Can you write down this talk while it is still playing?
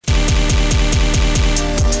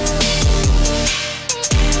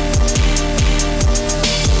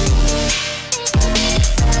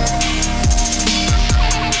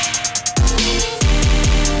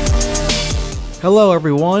Hello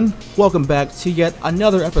everyone, welcome back to yet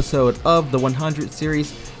another episode of the 100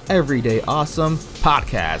 Series Everyday Awesome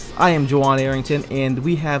podcast. I am Juwan Arrington and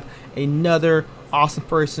we have another awesome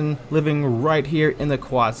person living right here in the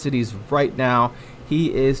Quad Cities right now.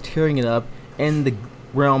 He is tearing it up in the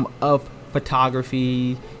realm of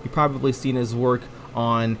photography. You've probably seen his work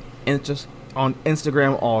on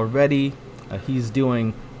Instagram already. He's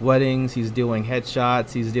doing weddings, he's doing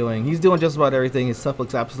headshots, he's doing just about everything. His stuff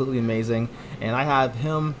looks absolutely amazing, and I have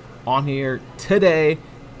him on here today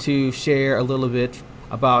to share a little bit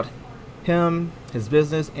about him, his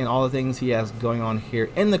business, and all the things he has going on here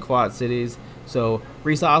in the Quad Cities. So,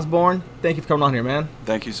 Reese Osborne, thank you for coming on here, man.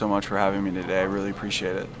 Thank you so much for having me today. I really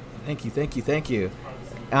appreciate it. Thank you.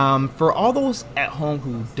 For all those at home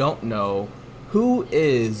who don't know, who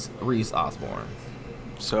is Reese Osborne?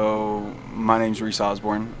 So, my name's Reese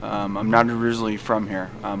Osborne. I'm not originally from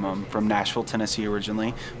here. I'm from Nashville, Tennessee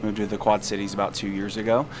originally. Moved to the Quad Cities about 2 years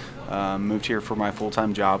ago. Moved here for my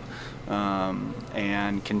full-time job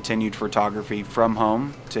and continued photography from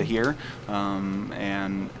home to here.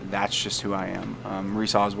 And that's just who I am.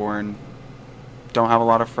 Reese Osborne. Don't have a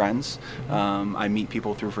lot of friends. I meet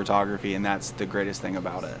people through photography, and that's the greatest thing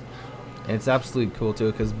about it. And it's absolutely cool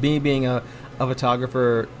too, because being a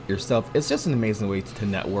photographer yourself, it's just an amazing way to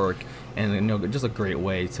network, and just a great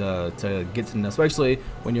way to get to know, especially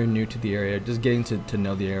when you're new to the area, just getting to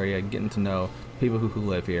know the area, getting to know people who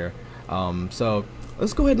live here. So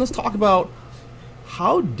let's go ahead and let's talk about,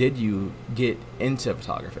 how did you get into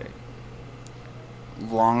photography?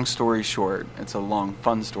 Long story short, it's a long,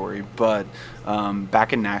 fun story, but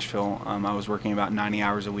back in Nashville, I was working about 90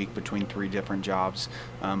 hours a week between 3 different jobs.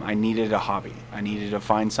 I needed a hobby. I needed to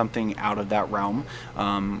find something out of that realm,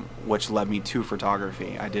 which led me to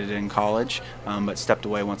photography. I did it in college, but stepped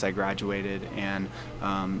away once I graduated and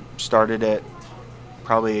started it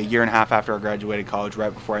probably a year and a half after I graduated college,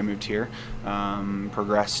 right before I moved here.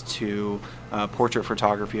 Progressed to portrait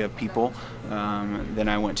photography of people. Then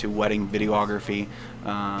I went to wedding videography.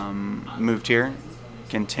 Moved here,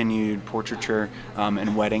 continued portraiture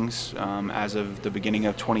and weddings. As of the beginning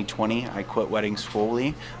of 2020, I quit weddings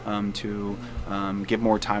fully to give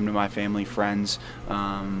more time to my family, friends,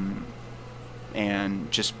 and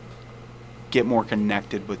just get more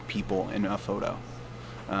connected with people in a photo.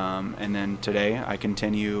 And then today I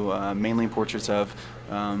continue mainly portraits of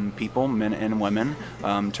people, men and women,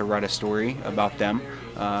 to write a story about them,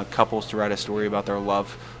 couples to write a story about their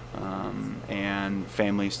love, and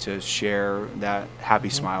families to share that happy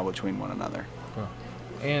smile between one another.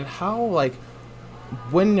 And how,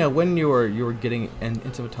 when you were getting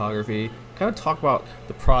into photography, kind of talk about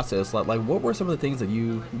the process. Like what were some of the things that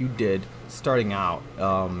you did starting out,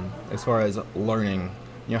 as far as learning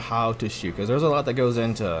how to shoot, because there's a lot that goes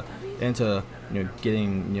into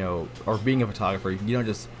getting or being a photographer. You don't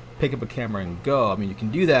just pick up a camera and go. I mean, you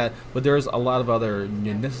can do that, but there's a lot of other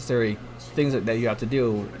necessary things that you have to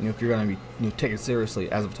do if you're going to be taken seriously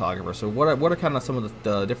as a photographer. So what are kind of some of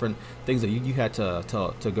the different things that you had to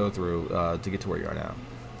go through to get to where you are now?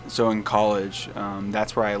 So in college,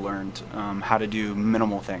 that's where I learned how to do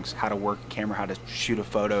minimal things, how to work a camera, how to shoot a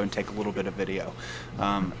photo and take a little bit of video.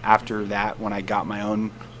 After that, when I got my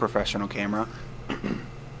own professional camera,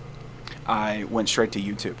 I went straight to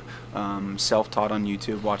YouTube. Self-taught on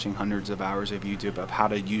YouTube, watching hundreds of hours of YouTube of how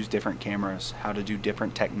to use different cameras, how to do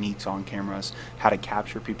different techniques on cameras, how to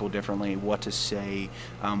capture people differently, what to say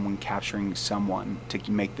when capturing someone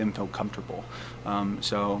to make them feel comfortable.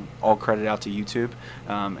 So all credit out to YouTube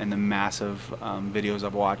and the massive videos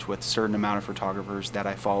I've watched with a certain amount of photographers that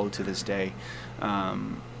I follow to this day.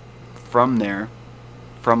 From there,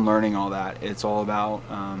 from learning all that, it's all about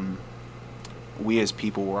we as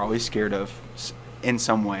people, we're always scared of, in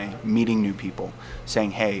some way, meeting new people, saying,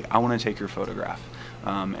 hey, I want to take your photograph.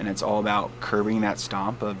 And it's all about curbing that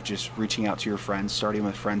stomp of just reaching out to your friends, starting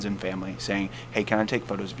with friends and family, saying, hey, can I take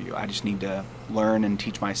photos of you? I just need to learn and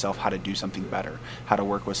teach myself how to do something better, how to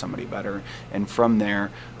work with somebody better. And from there,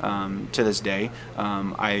 to this day,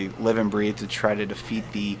 I live and breathe to try to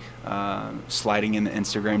defeat the sliding in the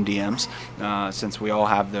Instagram DMs, since we all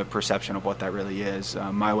have the perception of what that really is.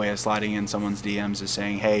 My way of sliding in someone's DMs is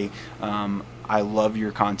saying, hey, I love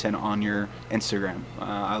your content on your Instagram.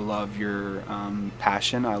 I love your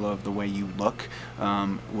passion. I love the way you look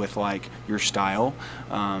with your style,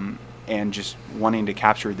 and just wanting to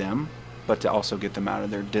capture them, but to also get them out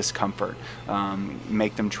of their discomfort,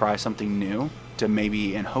 make them try something new to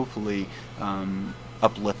maybe and hopefully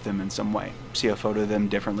uplift them in some way, see a photo of them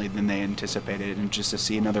differently than they anticipated, and just to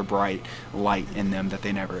see another bright light in them that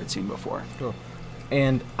they never had seen before. Cool.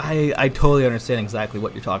 And I totally understand exactly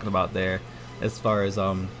what you're talking about there. as far as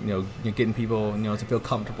you're getting people to feel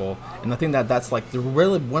comfortable. And I think that that's like the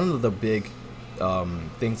really one of the big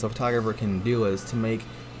things a photographer can do is to make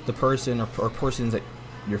the person or persons that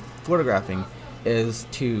you're photographing is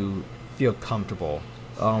to feel comfortable.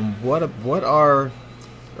 What are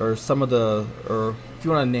or some of the, or if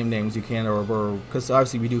you want to name names you can, or because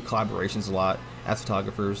obviously we do collaborations a lot as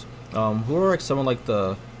photographers. Who are like some of like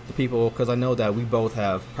the people, because I know that we both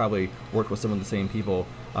have probably worked with some of the same people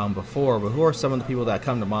before, but who are some of the people that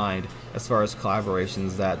come to mind as far as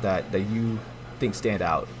collaborations that you think stand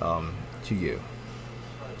out to you?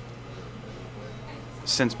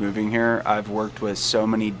 Since moving here, I've worked with so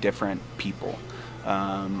many different people.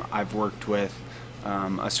 I've worked with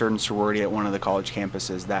a certain sorority at one of the college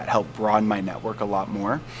campuses that helped broaden my network a lot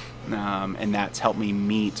more, and that's helped me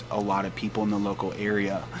meet a lot of people in the local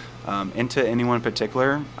area. Into anyone in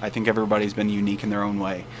particular, I think everybody's been unique in their own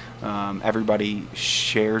way. Everybody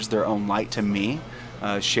shares their own light to me,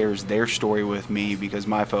 shares their story with me, because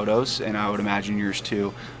my photos, and I would imagine yours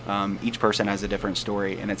too, each person has a different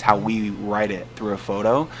story, and it's how we write it through a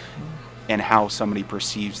photo and how somebody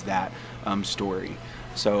perceives that story.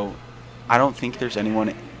 So I don't think there's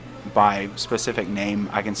anyone by specific name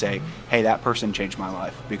I can say, hey, that person changed my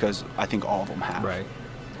life, because I think all of them have. Right.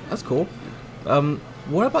 That's cool.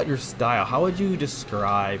 What about your style? How would you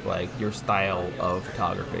describe like your style of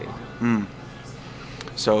photography?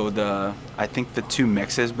 So I think the two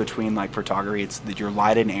mixes between like photography, it's that you're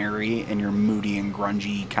light and airy and you're moody and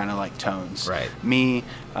grungy kind of like tones. Right. Me,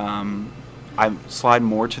 I slide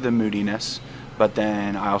more to the moodiness, but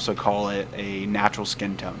then I also call it a natural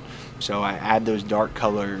skin tone. So I add those dark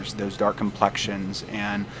colors, those dark complexions,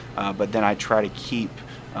 and but then I try to keep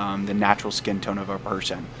the natural skin tone of a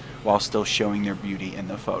person while still showing their beauty in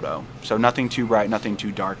the photo. So nothing too bright, nothing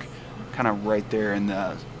too dark, kind of right there in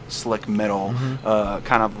the slick middle.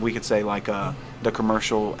 Kind of, we could say like the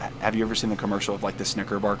commercial. Have you ever seen the commercial of like the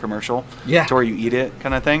Snicker bar commercial? Yeah. To where you eat it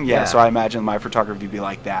kind of thing? Yeah. So I imagine my photography would be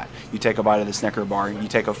like that. You take a bite of the Snicker bar, you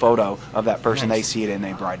take a photo of that person, Nice. they see it and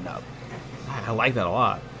they brighten up. I like that a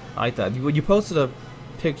lot. I like that. You posted a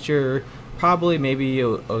picture probably maybe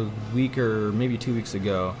a week or maybe 2 weeks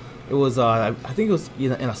ago. It was I think it was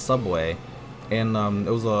in a subway, and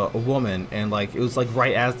it was a woman, and like it was like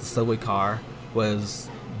right as the subway car was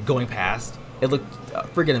going past. It looked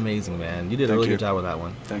freaking amazing, man. You did a really good job with that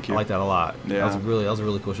one. Thank you. I like that a lot. Yeah. That was a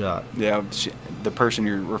really cool shot. Yeah, the person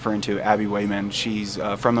you're referring to, Abby Wayman, she's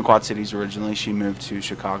from the Quad Cities originally. She moved to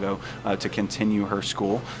Chicago to continue her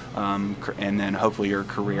school and then hopefully her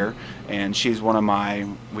career. And she's one of my,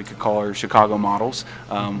 we could call her Chicago models.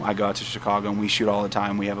 I go out to Chicago and we shoot all the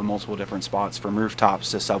time. We have multiple different spots from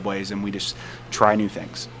rooftops to subways, and we just try new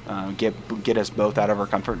things. Get us both out of our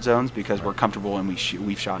comfort zones because we're comfortable, and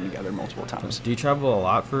we've shot together multiple times. Do you travel a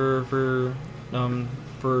lot for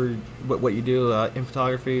what you do in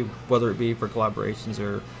photography, whether it be for collaborations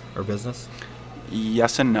or business?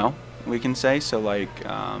 Yes and no, we can say. So like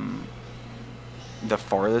the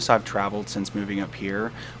farthest I've traveled since moving up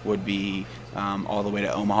here would be all the way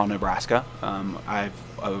to Omaha, Nebraska. I've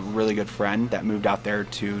a really good friend that moved out there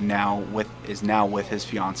to is now with his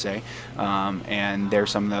fiance, and they're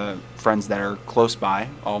some of the friends that are close by.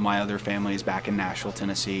 All my other family is back in Nashville,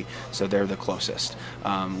 Tennessee, so they're the closest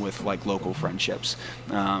with like local friendships.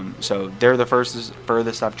 So they're the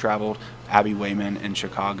furthest I've traveled. Abby Wayman in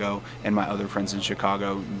Chicago, and my other friends in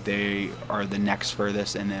Chicago, they are the next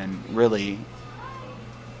furthest, and then really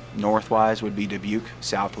northwise would be Dubuque,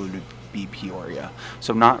 south would be Peoria.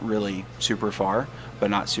 So not really super far, but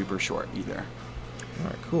not super short either. All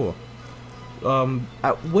right, cool.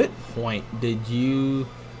 At what point did you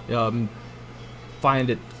find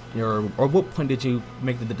it, or what point did you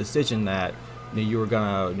make the decision that you were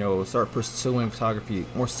gonna start pursuing photography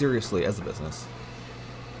more seriously as a business?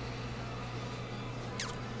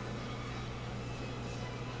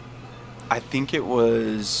 I think it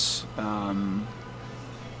was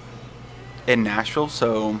in Nashville,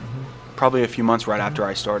 so probably a few months right after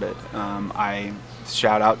I started. I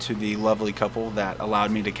shout out to the lovely couple that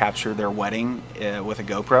allowed me to capture their wedding with a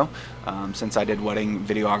GoPro. Since I did wedding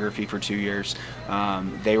videography for 2 years,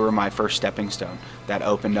 they were my first stepping stone that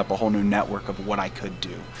opened up a whole new network of what I could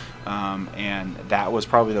do. And that was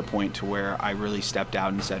probably the point to where I really stepped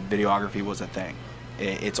out and said videography was a thing.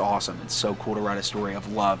 It's awesome. It's so cool to write a story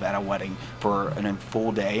of love at a wedding for a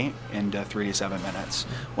full day into 3 to 7 minutes.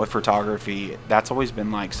 With photography, that's always been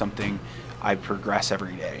like something I progress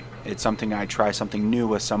every day. It's something I try something new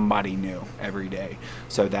with somebody new every day.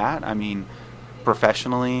 So that, I mean,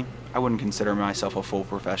 professionally, I wouldn't consider myself a full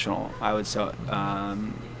professional. I would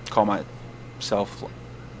call myself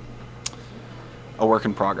a work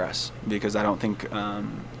in progress, because I don't think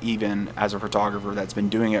even as a photographer that's been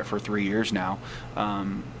doing it for 3 years now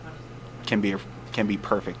can be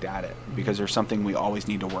perfect at it, because there's something we always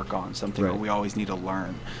need to work on, something Right. that we always need to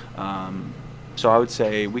learn. So I would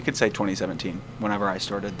say, we could say 2017, whenever I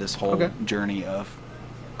started this whole Okay. journey of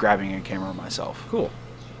grabbing a camera myself. Cool.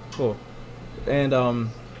 And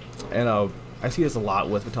I see this a lot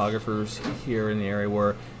with photographers here in the area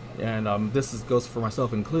where, and goes for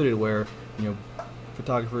myself included, where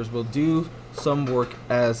photographers will do some work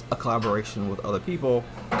as a collaboration with other people,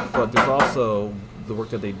 but there's also the work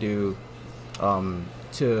that they do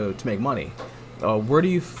to make money. Where do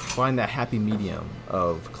you find that happy medium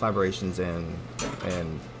of collaborations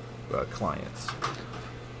and clients?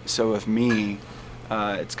 So with me,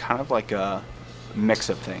 it's kind of like a mix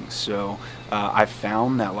of things. So I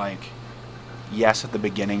found that, like, yes, at the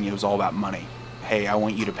beginning it was all about money. Hey, I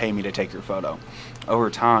want you to pay me to take your photo. Over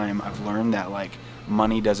time, I've learned that, like,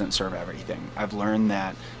 money doesn't serve everything. I've learned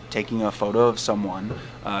that taking a photo of someone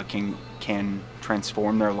can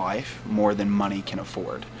transform their life more than money can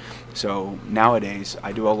afford. So nowadays,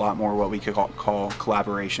 I do a lot more what we could call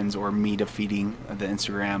collaborations, or me defeating the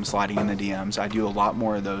Instagram, sliding in the DMs. I do a lot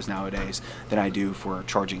more of those nowadays than I do for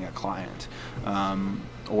charging a client,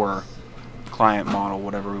 or client model,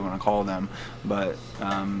 whatever we want to call them. But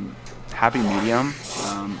happy medium,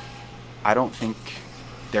 I don't think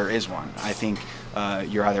there is one. I think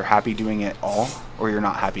you're either happy doing it all, or you're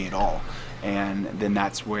not happy at all. And then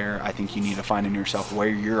that's where I think you need to find in yourself where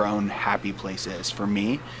your own happy place is. For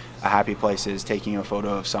me, a happy place is taking a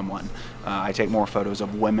photo of someone. I take more photos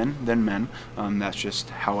of women than men. That's just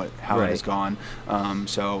how it has gone.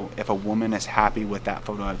 So if a woman is happy with that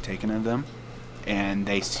photo I've taken of them, and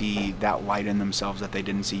they see that light in themselves that they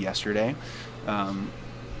didn't see yesterday,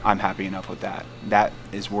 I'm happy enough with that. That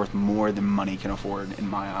is worth more than money can afford in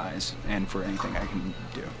my eyes, and for anything I can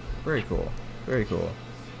do. Very cool.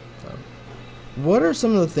 What are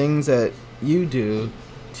some of the things that you do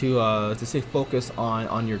to stay focused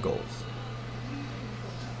on your goals?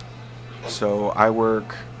 So I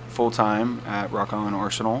work full-time at Rock Island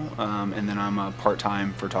Arsenal, and then I'm a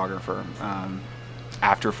part-time photographer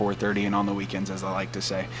after 4:30 and on the weekends, as I like to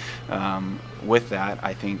say. With that,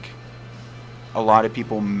 I think a lot of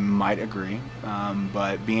people might agree,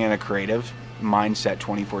 but being a creative mindset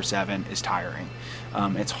 24/7 is tiring.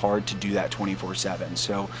 It's hard to do that 24/7.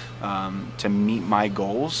 So to meet my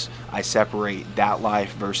goals, I separate that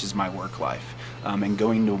life versus my work life. And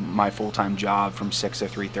going to my full-time job from 6 to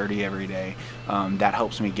 3:30 every day, that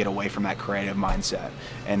helps me get away from that creative mindset.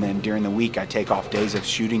 And then during the week, I take off days of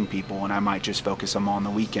shooting people, and I might just focus them on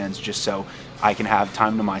the weekends, just so I can have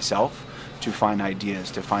time to myself to find ideas,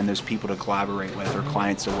 to find those people to collaborate with, or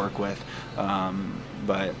clients to work with.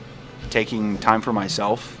 But taking time for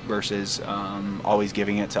myself versus always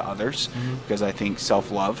giving it to others, because I think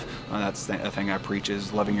self-love, that's a thing I preach,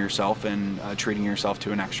 is loving yourself and treating yourself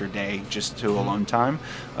to an extra day just to alone time.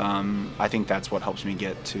 I think that's what helps me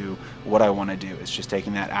get to what I want to do, is just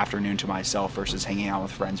taking that afternoon to myself versus hanging out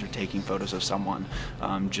with friends or taking photos of someone,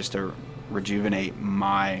 just to rejuvenate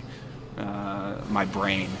my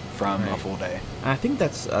brain from a full day. And I think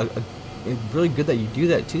that's really good that you do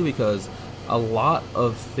that too, because a lot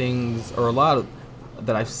of things, or a lot of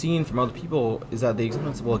that I've seen from other people, is that they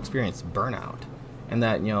sometimes will experience burnout, and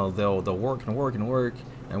that they'll work and work and work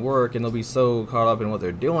and work, and they'll be so caught up in what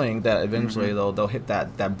they're doing that eventually they'll hit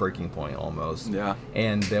that breaking point almost. Yeah.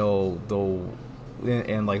 And they'll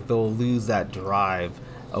lose that drive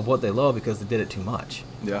of what they love because they did it too much.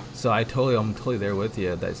 Yeah. So I'm totally there with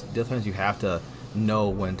you. That sometimes you have to know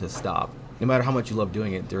when to stop. No matter how much you love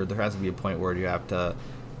doing it, there has to be a point where you have to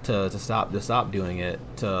stop doing it,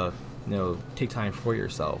 to take time for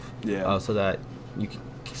yourself. Yeah. So that you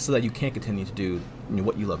can continue to do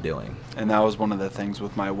what you love doing. And that was one of the things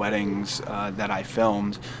with my weddings that I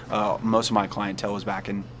filmed. Most of my clientele was back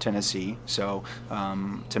in Tennessee, so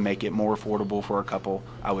to make it more affordable for a couple,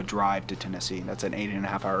 I would drive to Tennessee. That's an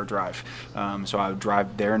 8.5-hour drive. So I would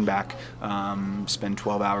drive there and back, spend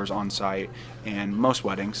 12 hours on site. And most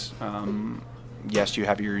weddings, yes, you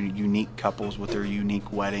have your unique couples with their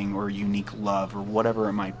unique wedding or unique love or whatever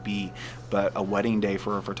it might be, but a wedding day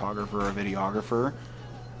for a photographer or a videographer,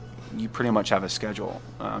 you pretty much have a schedule.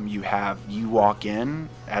 You walk in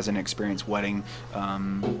as an experienced wedding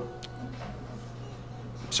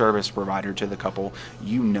service provider to the couple.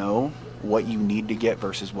 You know what you need to get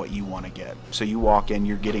versus what you want to get. So you walk in,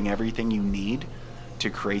 you're getting everything you need to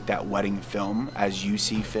create that wedding film as you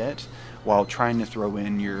see fit, while trying to throw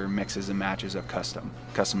in your mixes and matches of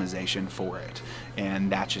customization for it.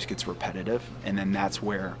 And that just gets repetitive. And then that's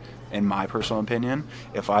where, in my personal opinion,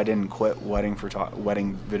 if I didn't quit wedding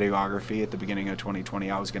videography at the beginning of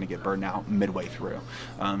 2020, I was going to get burned out midway through.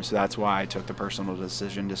 So that's why I took the personal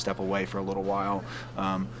decision to step away for a little while,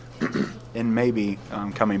 and maybe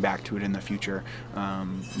coming back to it in the future.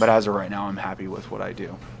 But as of right now, I'm happy with what I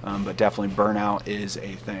do. But definitely burnout is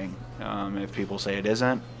a thing. If people say it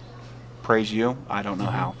isn't, praise you. I don't know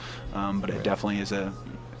how, but it definitely is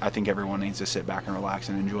I think everyone needs to sit back and relax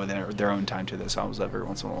and enjoy their own time to themselves every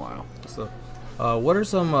once in a while. So, what are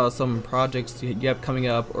some projects you have coming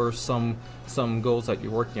up, or some goals that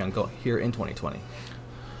you're working on here in 2020?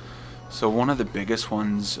 So one of the biggest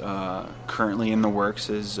ones currently in the works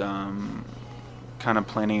is kind of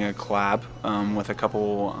planning a collab with a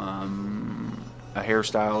couple,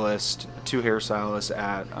 two hairstylists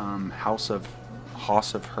at House of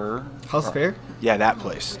Fair? Yeah, that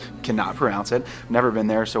place. Cannot pronounce it. Never been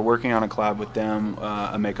there. So working on a collab with them,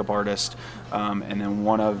 a makeup artist, and then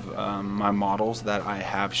one of my models that I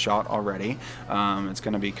have shot already. It's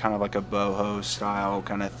going to be kind of like a boho style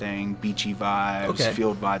kind of thing, beachy vibes,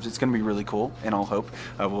 field vibes. It's going to be really cool, and I'll hope.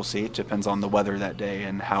 We'll see. It depends on the weather that day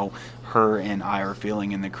and how her and I are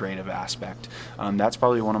feeling in the creative aspect. That's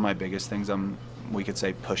probably one of my biggest things we could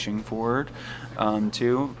say pushing forward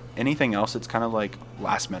to. Anything else, it's kind of like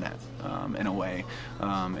last minute in a way.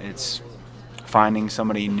 It's finding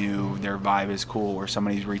somebody new, their vibe is cool, or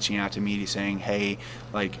somebody's reaching out to me saying, hey,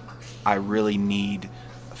 like, I really need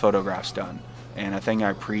photographs done. And a thing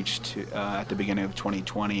I preached at the beginning of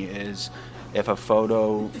 2020 is, if a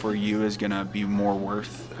photo for you is going to be more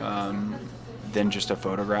worth than just a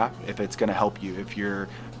photograph, if it's going to help you, if you're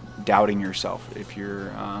doubting yourself, if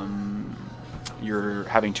you're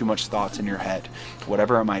having too much thoughts in your head,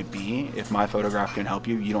 whatever it might be, if my photograph can help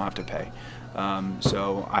you, you don't have to pay.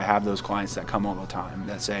 So I have those clients that come all the time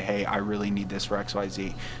that say, hey, I really need this for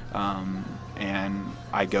XYZ. And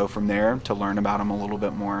I go from there to learn about them a little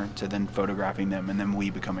bit more, to then photographing them, and then we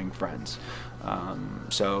becoming friends.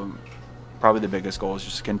 So probably the biggest goal is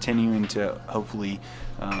just continuing to hopefully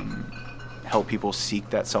help people seek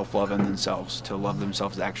that self-love in themselves, to love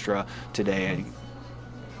themselves extra today,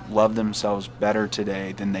 love themselves better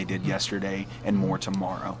today than they did yesterday, and more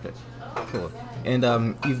tomorrow. Cool.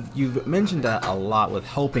 And you've mentioned that a lot with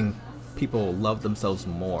helping people love themselves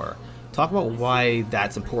more. Talk about why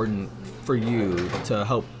that's important for you to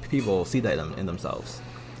help people see that in themselves.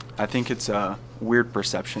 I think it's a weird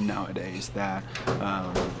perception nowadays that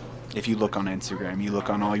if you look on Instagram, you look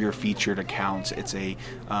on all your featured accounts, it's a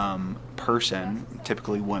person,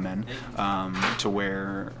 typically women, to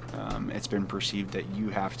where it's been perceived that you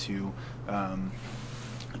have to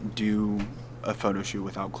do a photo shoot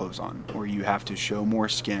without clothes on, or you have to show more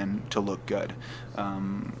skin to look good.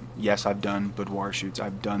 Yes, I've done boudoir shoots.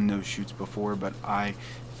 I've done those shoots before, but I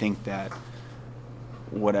think that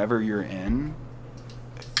whatever you're in,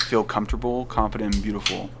 feel comfortable, confident, and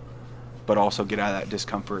beautiful, but also get out of that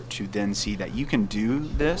discomfort to then see that you can do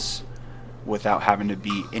this without having to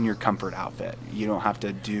be in your comfort outfit. You don't have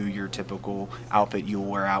to do your typical outfit you'll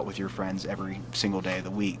wear out with your friends every single day of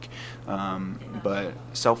the week. But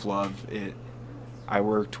self-love, I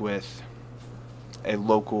worked with a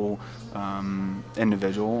local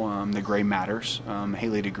individual, the Gray Matters,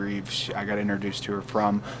 Haley DeGrieve. I got introduced to her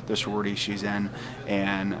from the sorority she's in,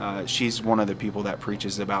 and she's one of the people that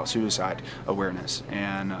preaches about suicide awareness.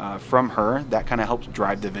 And from her, that kind of helps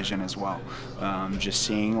drive the vision as well. Just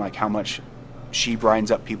seeing like how much she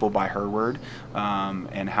brightens up people by her word,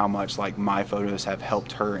 and how much like my photos have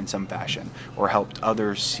helped her in some fashion, or helped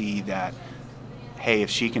others see that, hey, if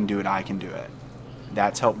she can do it, I can do it.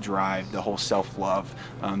 That's helped drive the whole self-love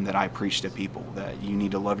that I preach to people, that you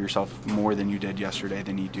need to love yourself more than you did yesterday,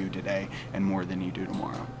 than you do today, and more than you do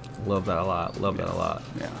tomorrow. Love that a lot. That a lot.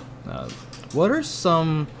 Yeah. What are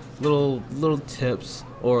some little tips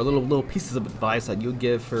or little pieces of advice that you'll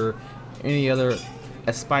give for any other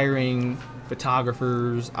aspiring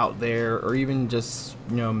photographers out there, or even just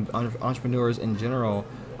entrepreneurs in general?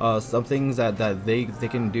 Some things that they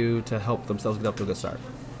can do to help themselves get up to a good start.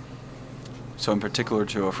 So in particular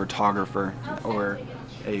to a photographer, or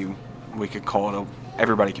we could call it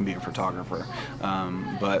everybody can be a photographer,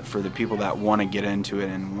 but for the people that want to get into it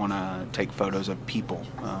and want to take photos of people,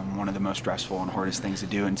 one of the most stressful and hardest things to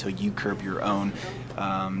do until you curb your own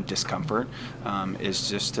discomfort is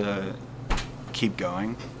just to keep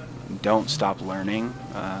going. Don't stop learning.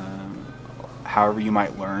 However you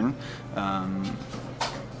might learn.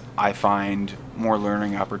 I find more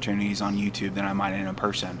learning opportunities on YouTube than I might in a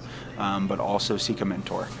person, but also seek a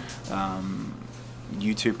mentor.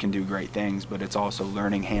 YouTube can do great things, but it's also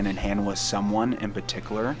learning hand in hand with someone in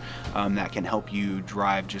particular that can help you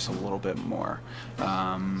drive just a little bit more.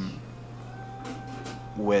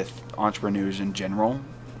 With entrepreneurs in general,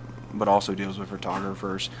 but also deals with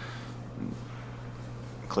photographers.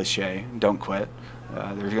 Cliche, don't quit.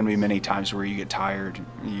 There's going to be many times where you get tired.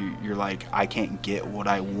 You're like, I can't get what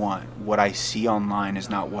I want. What I see online is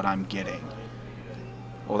not what I'm getting.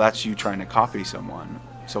 Well, that's you trying to copy someone.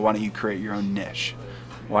 So why don't you create your own niche?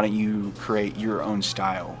 Why don't you create your own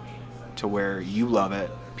style to where you love it,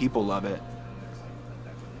 people love it,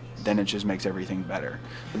 then it just makes everything better.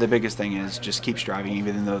 But the biggest thing is just keep striving,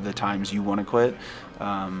 even though the times you want to quit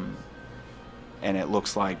and it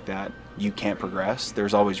looks like that you can't progress,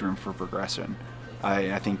 there's always room for progression.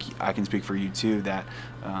 I think I can speak for you too that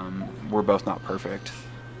we're both not perfect.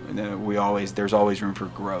 There's always room for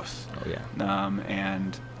growth. Oh yeah.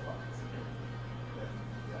 And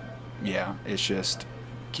yeah, it's just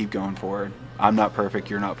keep going forward. I'm not perfect,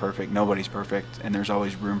 you're not perfect, nobody's perfect, and there's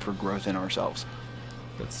always room for growth in ourselves.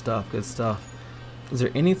 Good stuff, good stuff. Is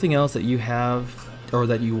there anything else that you have or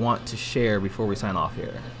that you want to share before we sign off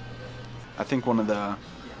here? I think one of the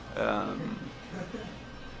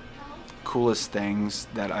coolest things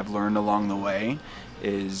that I've learned along the way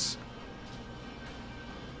is,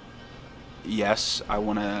 yes, I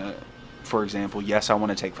want to, for example, yes, I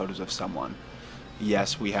want to take photos of someone.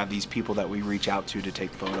 Yes, we have these people that we reach out to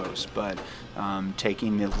take photos, but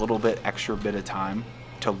taking a little bit extra bit of time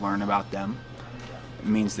to learn about them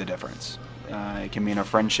means the difference. It can mean a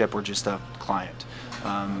friendship or just a client.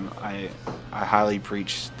 I highly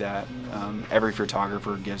preach that every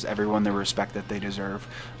photographer gives everyone the respect that they deserve,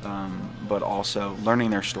 but also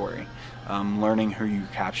learning their story, learning who you're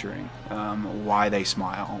capturing, why they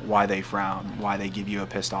smile, why they frown, why they give you a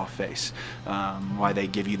pissed off face, why they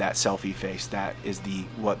give you that selfie face that is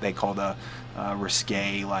what they call the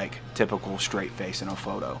risque, like typical straight face in a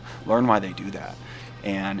photo. Learn why they do that.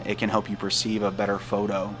 And it can help you perceive a better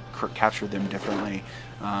photo, capture them differently,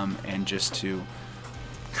 and just to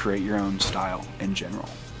create your own style in general.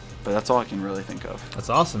 But that's all I can really think of. That's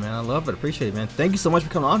awesome, man. I love it. Appreciate it, man. Thank you so much for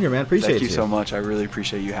coming on here, man. Appreciate you. Thank you so much. I really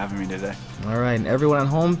appreciate you having me today. All right, and everyone at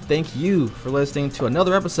home, thank you for listening to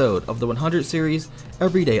another episode of the 100 Series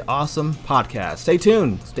Everyday Awesome podcast. Stay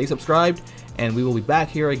tuned, stay subscribed, and we will be back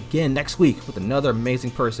here again next week with another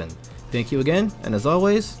amazing person. Thank you again, and as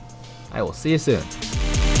always, I will see you soon.